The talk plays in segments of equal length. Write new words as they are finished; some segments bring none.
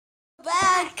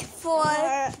back for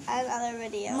another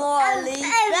video. Morley's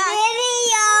video.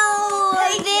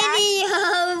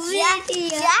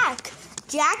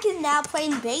 Jack is now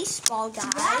playing baseball,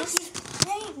 guys. Jack is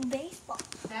playing baseball.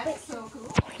 That's so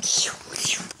cool.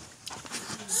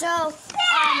 So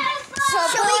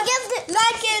Shall we give the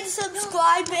like and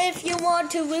subscribe if you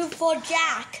want to root for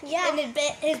Jack Yeah. and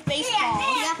his baseball.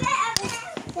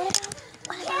 What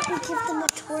about we give them a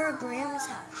tour of Grandma's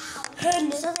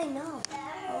house so they know?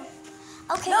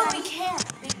 Okay. No, we can't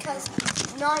because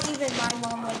not even my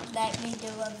mom would let me do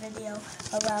a video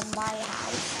around my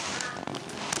house.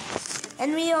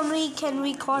 And we only can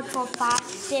record for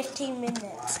 15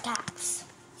 minutes tops.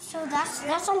 So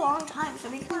that's a long time. So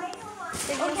we can. Okay.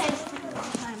 A long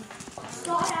time.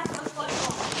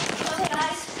 Okay,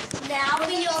 guys. Now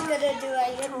we are gonna do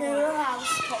a new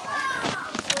house tour.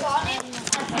 Starting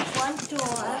at the front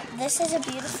door. This is a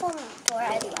beautiful door.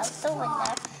 I love the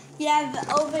window. Yeah, but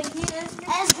over here.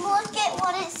 And look at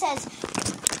what it says.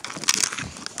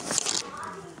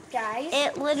 Guys.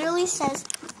 It literally says,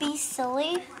 be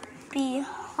silly, be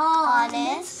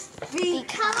honest, Be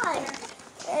kind.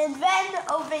 And then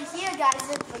over here, guys,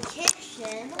 is the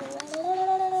kitchen.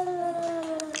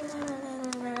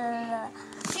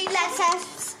 She lets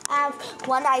us have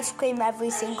one ice cream every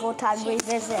single time we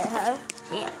visit her.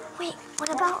 Yeah. Wait, what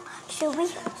about, should we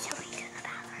do the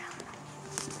bathroom?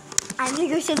 I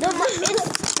think we should do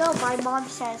No, my mom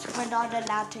says we're not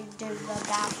allowed to do the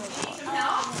bathroom.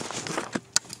 No.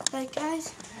 But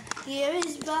guys, here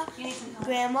is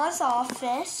Grandma's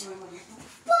office.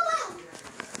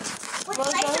 Would We'll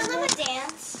you like go to live with- a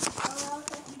dance?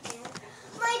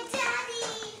 My daddy!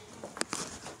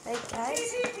 Hey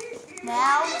guys,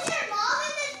 now Your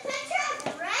mom in this picture has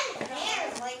red hair,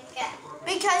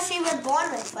 because she was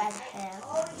born with red hair,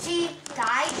 she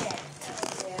dyed it.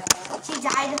 She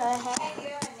dyed her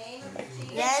hair.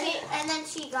 and then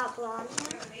she got blonde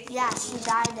hair. Yeah, she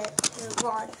dyed it to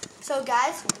blonde. So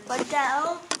guys, but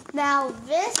now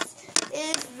this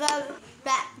is the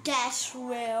guest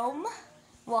room.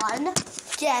 1,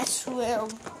 guest room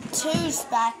 2's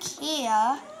back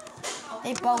here.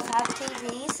 They both have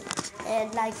TVs.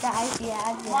 And like guys,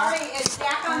 yeah. Marty, is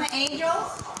Jack on the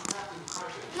Angels?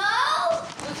 No!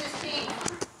 Who's his team?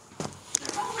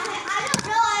 I don't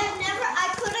know. I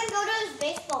couldn't go to his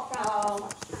baseball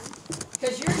practice.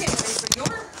 Because you're getting ready for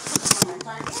your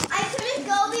I couldn't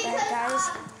go Yeah, guys,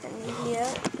 and here.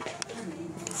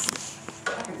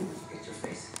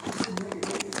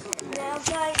 Now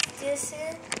guys, this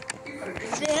is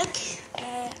Vic,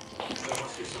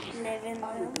 living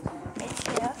room. It's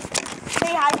here.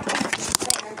 Say hi, please.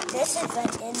 This is the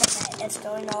internet. It's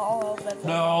going all over the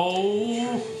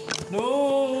No.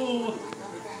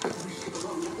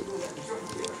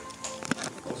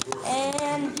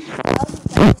 And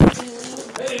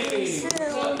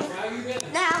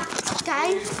now,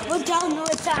 guys, we're done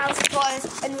with the house tours,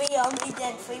 and we only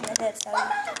did 3 minutes. So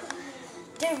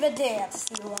do the dance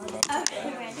you wanted.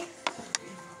 Okay, ready?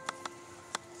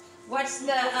 What's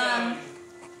the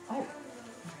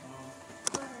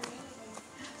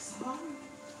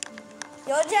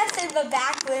You're just in the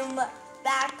background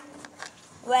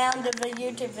of the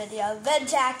YouTube video. Then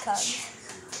Jack comes.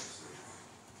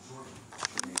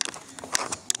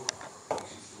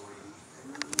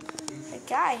 The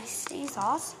guy sees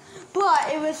us, but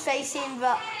it was facing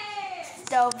the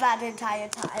stove that entire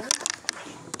time.